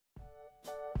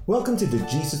Welcome to the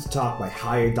Jesus Talk by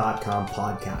Higher.com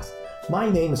podcast. My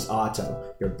name is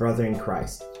Otto, your brother in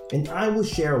Christ, and I will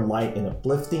share light and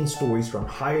uplifting stories from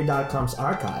Higher.com's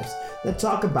archives that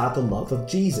talk about the love of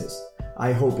Jesus.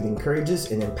 I hope it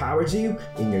encourages and empowers you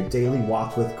in your daily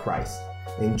walk with Christ.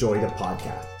 Enjoy the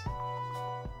podcast.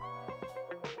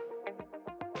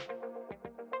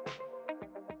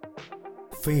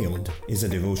 Failed is a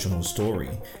devotional story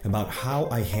about how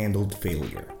I handled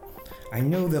failure. I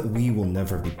know that we will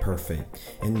never be perfect,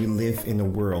 and we live in a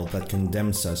world that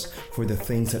condemns us for the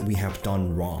things that we have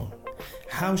done wrong.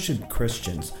 How should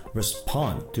Christians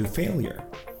respond to failure?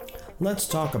 Let's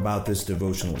talk about this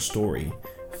devotional story,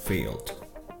 Failed.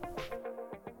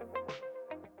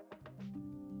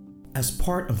 As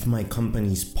part of my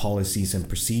company's policies and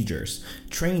procedures,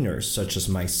 trainers such as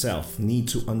myself need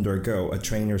to undergo a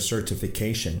trainer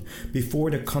certification before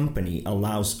the company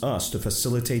allows us to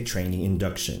facilitate training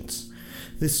inductions.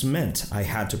 This meant I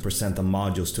had to present the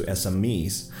modules to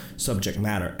SMEs, subject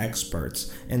matter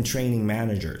experts, and training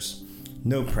managers.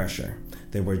 No pressure.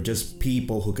 They were just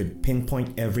people who could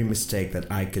pinpoint every mistake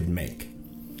that I could make.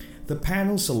 The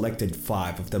panel selected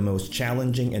 5 of the most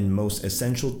challenging and most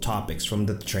essential topics from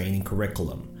the training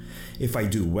curriculum. If I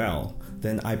do well,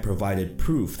 then I provided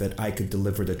proof that I could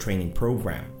deliver the training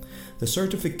program. The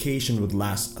certification would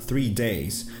last 3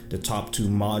 days, the top 2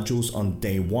 modules on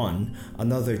day 1,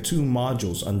 another 2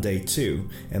 modules on day 2,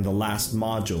 and the last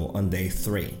module on day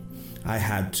 3. I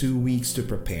had 2 weeks to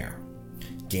prepare.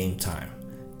 Game time,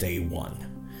 day 1.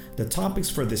 The topics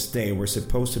for this day were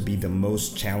supposed to be the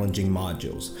most challenging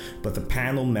modules, but the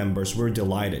panel members were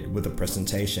delighted with the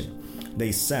presentation.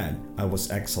 They said I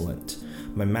was excellent.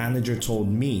 My manager told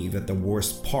me that the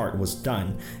worst part was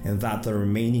done and that the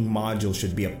remaining module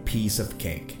should be a piece of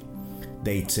cake.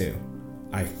 Day 2.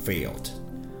 I failed.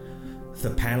 The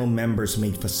panel members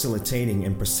made facilitating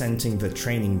and presenting the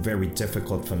training very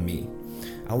difficult for me.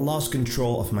 I lost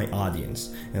control of my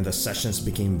audience and the sessions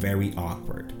became very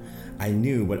awkward. I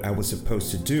knew what I was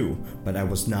supposed to do, but I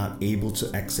was not able to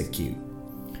execute.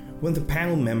 When the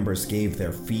panel members gave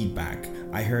their feedback,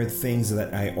 I heard things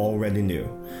that I already knew.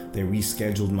 They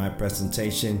rescheduled my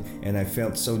presentation and I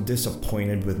felt so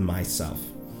disappointed with myself.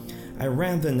 I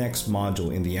ran the next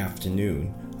module in the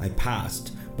afternoon. I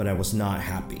passed, but I was not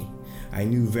happy. I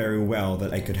knew very well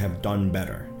that I could have done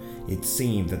better. It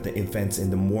seemed that the events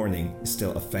in the morning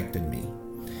still affected me.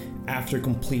 After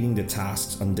completing the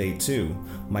tasks on day 2,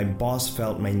 my boss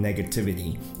felt my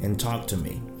negativity and talked to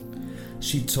me.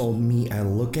 She told me, I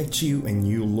look at you and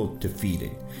you look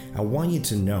defeated. I want you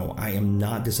to know I am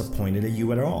not disappointed at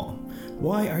you at all.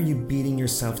 Why are you beating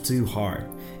yourself too hard?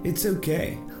 It's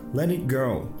okay. Let it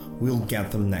go. We'll get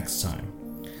them next time.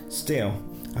 Still,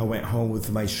 I went home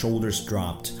with my shoulders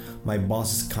dropped. My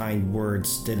boss's kind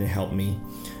words didn't help me.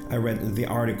 I read the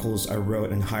articles I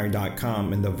wrote on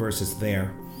Higher.com and the verses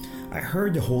there. I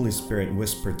heard the Holy Spirit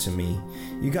whisper to me,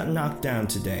 "You got knocked down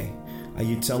today. Are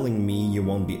you telling me you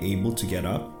won't be able to get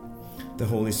up?" The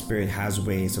Holy Spirit has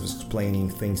ways of explaining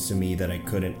things to me that I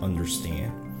couldn't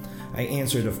understand. I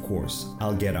answered, of course,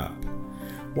 I'll get up.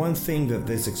 One thing that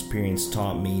this experience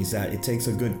taught me is that it takes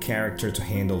a good character to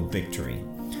handle victory.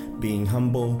 Being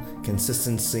humble,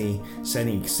 consistency,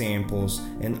 setting examples,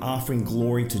 and offering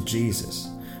glory to Jesus.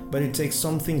 But it takes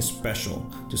something special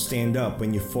to stand up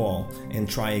when you fall and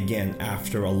try again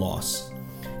after a loss.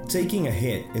 Taking a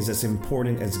hit is as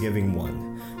important as giving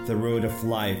one. The road of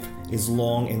life is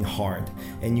long and hard,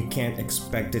 and you can't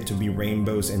expect it to be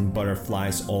rainbows and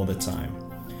butterflies all the time.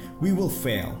 We will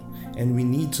fail, and we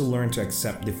need to learn to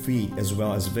accept defeat as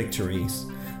well as victories.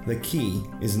 The key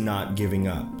is not giving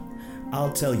up.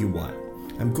 I'll tell you what,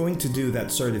 I'm going to do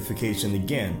that certification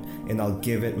again, and I'll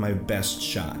give it my best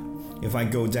shot. If I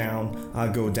go down,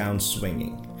 I'll go down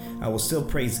swinging. I will still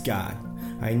praise God.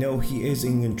 I know He is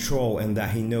in control and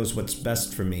that He knows what's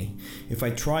best for me. If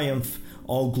I triumph,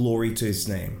 all glory to His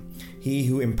name. He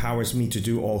who empowers me to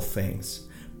do all things.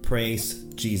 Praise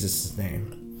Jesus'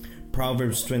 name.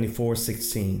 Proverbs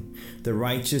 24:16. The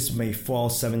righteous may fall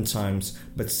 7 times,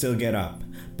 but still get up,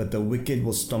 but the wicked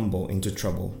will stumble into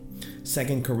trouble.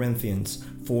 2 Corinthians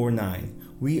 4:9.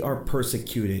 We are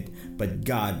persecuted, but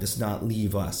God does not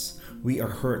leave us. We are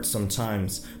hurt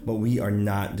sometimes, but we are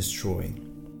not destroyed.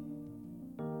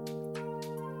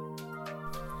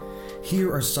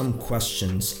 Here are some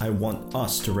questions I want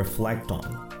us to reflect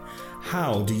on.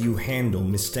 How do you handle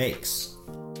mistakes?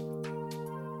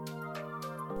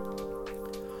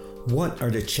 What are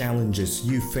the challenges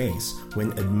you face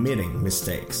when admitting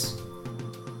mistakes?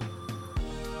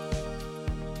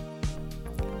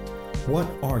 What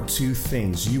are 2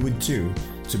 things you would do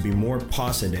to be more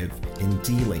positive in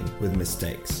dealing with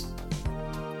mistakes?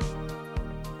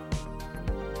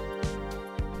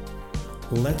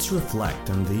 Let's reflect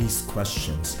on these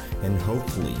questions and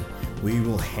hopefully we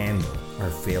will handle our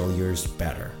failures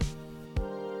better.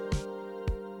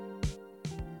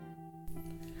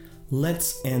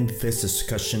 Let's end this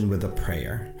discussion with a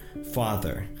prayer.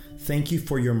 Father, thank you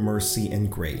for your mercy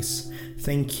and grace.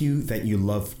 Thank you that you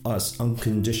love us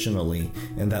unconditionally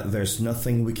and that there's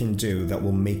nothing we can do that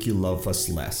will make you love us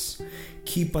less.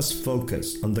 Keep us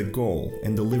focused on the goal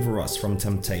and deliver us from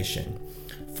temptation.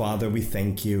 Father, we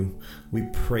thank you. We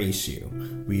praise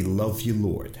you. We love you,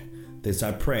 Lord. This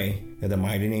I pray in the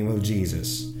mighty name of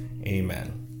Jesus.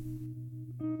 Amen.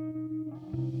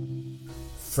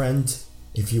 Friend,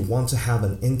 if you want to have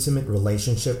an intimate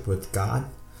relationship with God,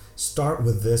 start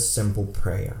with this simple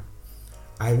prayer.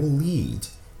 I will lead,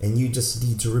 and you just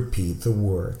need to repeat the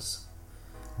words.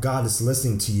 God is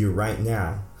listening to you right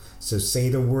now, so say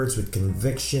the words with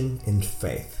conviction and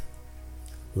faith.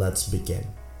 Let's begin.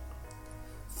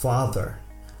 Father,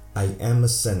 I am a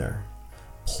sinner.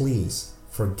 Please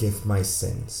forgive my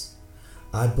sins.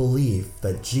 I believe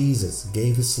that Jesus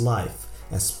gave his life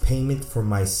as payment for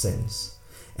my sins,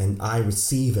 and I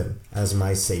receive him as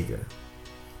my Savior.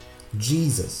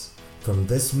 Jesus, from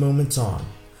this moment on,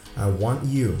 I want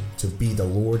you to be the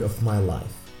Lord of my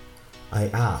life. I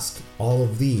ask all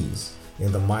of these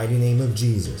in the mighty name of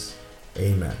Jesus.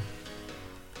 Amen.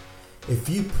 If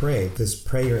you pray this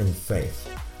prayer in faith,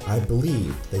 I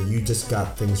believe that you just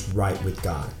got things right with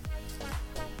God.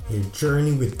 Your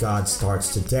journey with God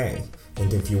starts today,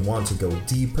 and if you want to go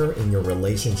deeper in your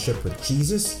relationship with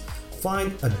Jesus,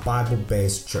 find a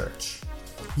Bible-based church.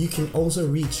 You can also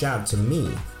reach out to me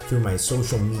through my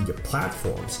social media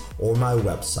platforms or my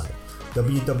website,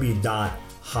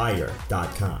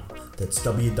 www.higher.com. That's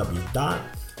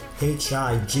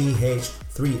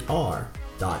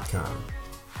www.high3r.com.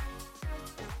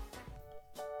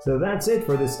 So that's it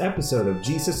for this episode of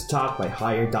Jesus Talk by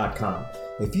Higher.com.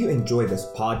 If you enjoyed this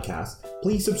podcast,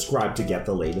 please subscribe to get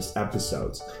the latest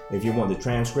episodes. If you want the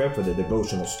transcript for the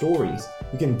devotional stories,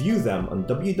 you can view them on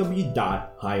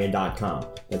www.higher.com.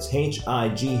 That's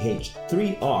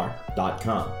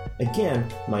HIGH3R.com.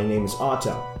 Again, my name is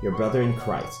Otto, your brother in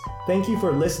Christ. Thank you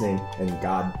for listening, and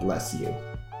God bless you.